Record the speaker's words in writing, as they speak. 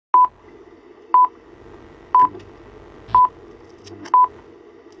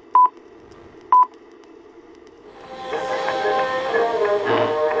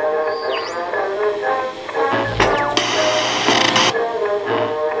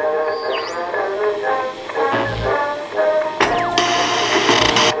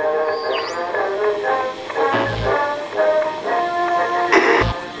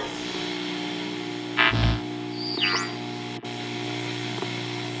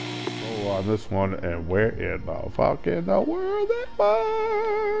on this one, and where in the fucking the world am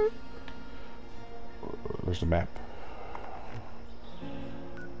I? There's the map.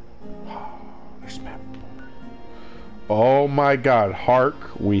 There's the map. Oh my god, hark,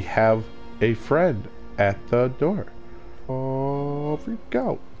 we have a friend at the door. Oh, freak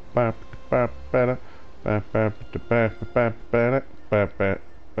out. Oh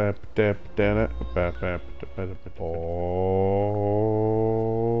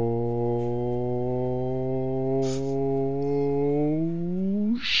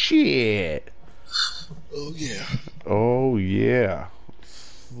shit. Oh yeah. Oh yeah.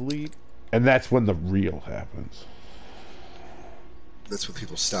 Sleep. And that's when the real happens. That's when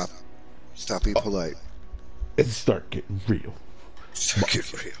people stop being polite. And start getting real. Start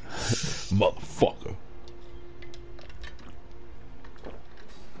getting real. Motherfucker.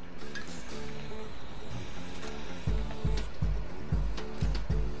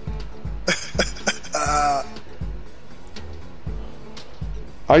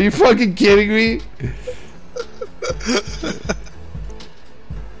 Are you fucking kidding me?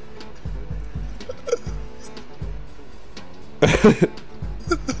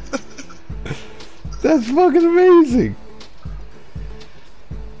 That's fucking amazing.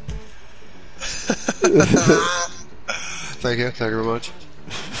 Thank you very much.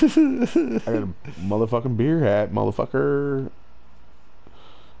 I got a motherfucking beer hat, motherfucker.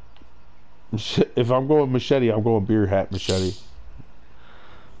 If I'm going machete, I'm going beer hat machete.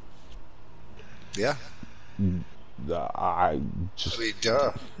 Yeah. I mean, duh. I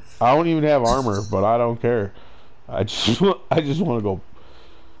don't even have armor, but I don't care. I just want to go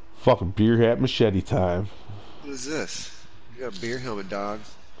fucking beer hat machete time. What is this? You got a beer helmet, dog.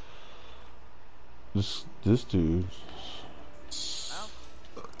 This dude.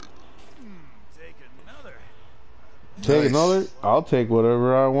 Take another? I'll take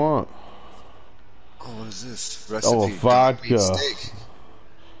whatever I want. Oh, what is this? Recipe. Oh, vodka. Dog meat steak.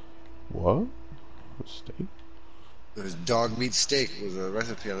 What? A steak? There's dog meat steak with a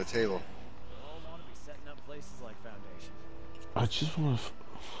recipe on the table. I just want to.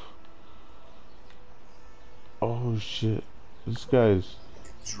 Oh shit! This guy's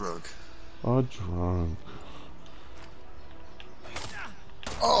drunk. Oh, drunk.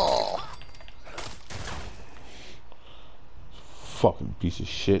 Oh. Fucking piece of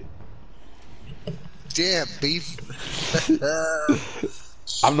shit. Damn, beef.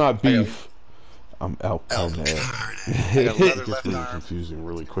 I'm not beef. I'm El Carne. I got It leather gets left really arm. confusing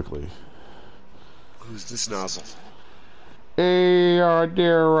really quickly. Who's this nozzle? Hey,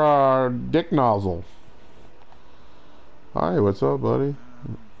 dear Dick Nozzle. Hi, what's up, buddy?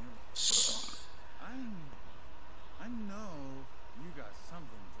 I know you got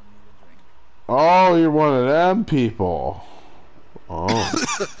something for me to drink. Oh, you're one of them people. Oh.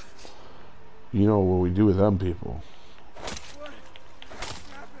 You know what we do with them people.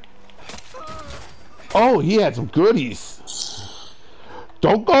 Oh, he had some goodies.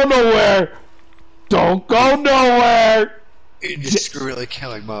 Don't go nowhere. Don't go nowhere. Indiscriminately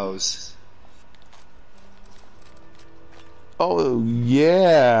killing Moe's. Oh,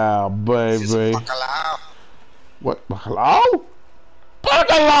 yeah, baby. Bacalao. What? Bacalao?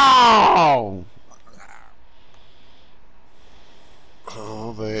 Bacalao!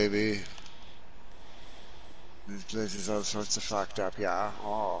 Oh, baby. This place is all sorts of fucked up, yeah?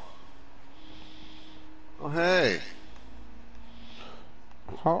 Oh. Oh, hey.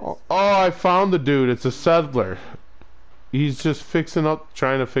 Oh, I found the dude. It's a settler. He's just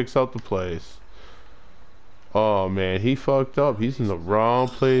trying to fix out the place. Oh, man, he fucked up. He's in the wrong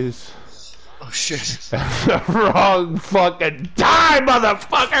place. Oh, shit. The wrong fucking time,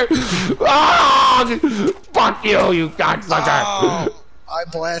 motherfucker! Oh, fuck you, you cocksucker! Oh, I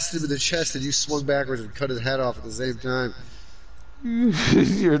blasted him in the chest and you swung backwards and cut his head off at the same time.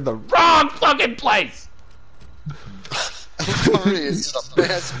 You're in the wrong fucking place! Carney is just a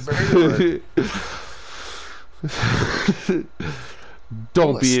massive murderer.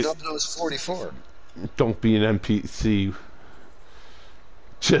 Don't be Snub-nosed 44. Don't be an NPC.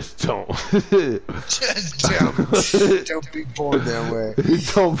 Just don't. Just don't. Don't be born that way.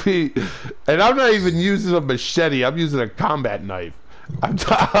 Don't be. And I'm not even using a machete. I'm using a combat knife. I'm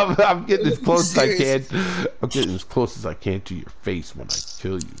getting as close as I can. I'm getting as close as I can to your face when I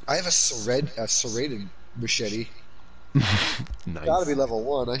kill you. I have a serrated machete. Nice. Gotta be level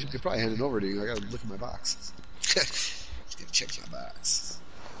 1. I could probably hand it over to you. I gotta look at my box. Just gotta check my box.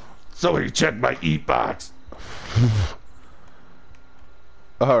 Somebody check my eat box.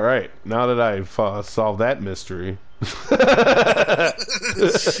 All right, now that I've solved that mystery. Oh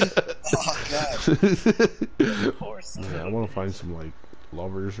god. Of course. Yeah, I want to find some like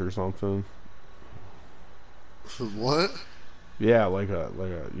lovers or something. What? Yeah, like a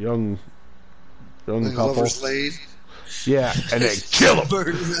young Like couple. Lover's Lane? Yeah, and then kill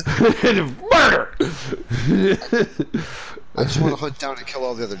him. And murder. I just want to hunt down and kill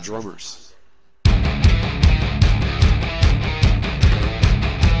all the other drummers.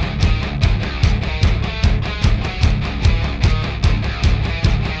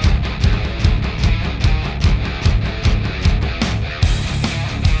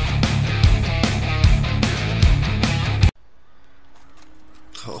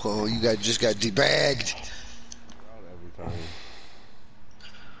 Oh, you guys just got debagged. Every time.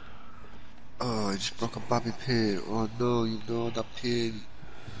 Oh, I just broke a Bobby pin. Oh no, you know that pin.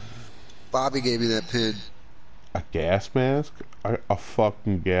 Bobby gave me that pin. A gas mask? A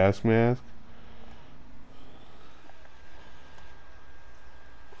fucking gas mask?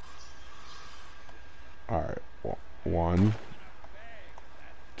 Alright. 1,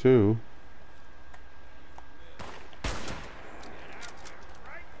 2.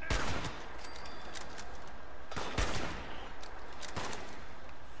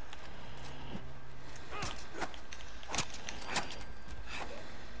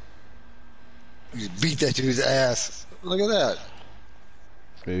 You beat that dude's ass. Look at that.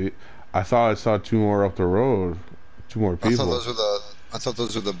 Maybe. I thought I saw 2 more up the road. 2 more people. I thought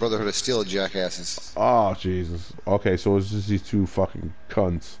those were the Brotherhood of Steel jackasses. Oh, Jesus. Okay, so it's just these 2 fucking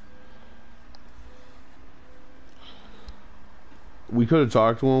cunts. We could have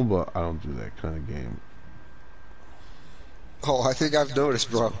talked to them, but I don't do that kind of game. Oh, I think I've noticed,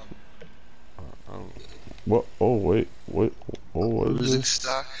 bro. What? Oh, wait. What? Oh, what is Losing this?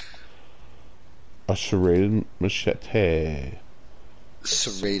 stock. A serrated machete.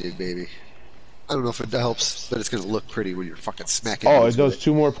 Serrated, baby. I don't know if it helps, but it's gonna look pretty when you're fucking smacking. Oh, it dudes does with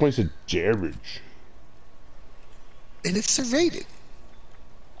 2 more points of damage. and it's serrated.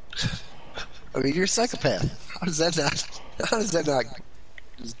 I mean, you're a psychopath. How does that not? How does that not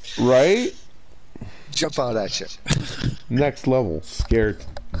Right? jump out at you? Next level. Scared.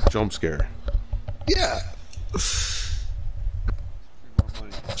 Jump scare. Yeah.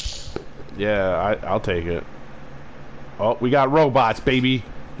 Yeah, I'll take it. Oh, we got robots, baby.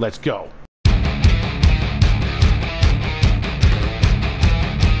 Let's go.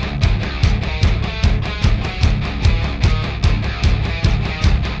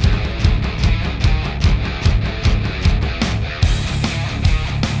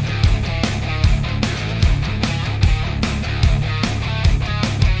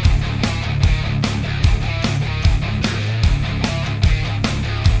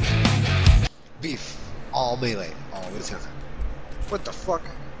 Beef. All melee. All the time. What the fuck?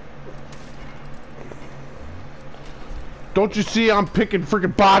 Don't you see I'm picking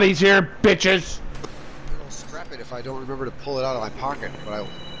freaking bodies here, bitches? I'll scrap it if I don't remember to pull it out of my pocket. But I.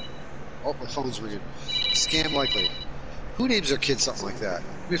 Oh, my phone's ringing. Scam Likely. Who names their kid something like that? I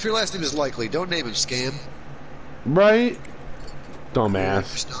mean, if your last name is Likely, don't name him Scam. Right? He's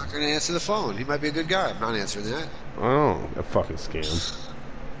Dumbass. not going to answer the phone. He might be a good guy. I'm not answering that. Oh, a fucking scam.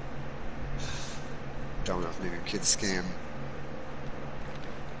 Don't know if name your kid Scam.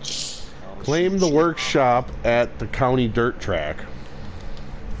 Claim the workshop at the county dirt track.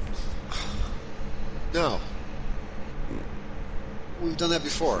 No. We've done that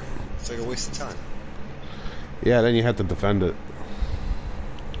before. It's like a waste of time. Yeah, then you have to defend it.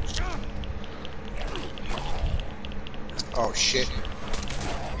 Oh, shit.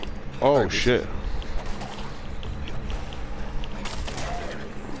 Oh, shit.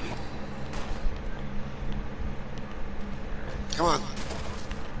 Come on.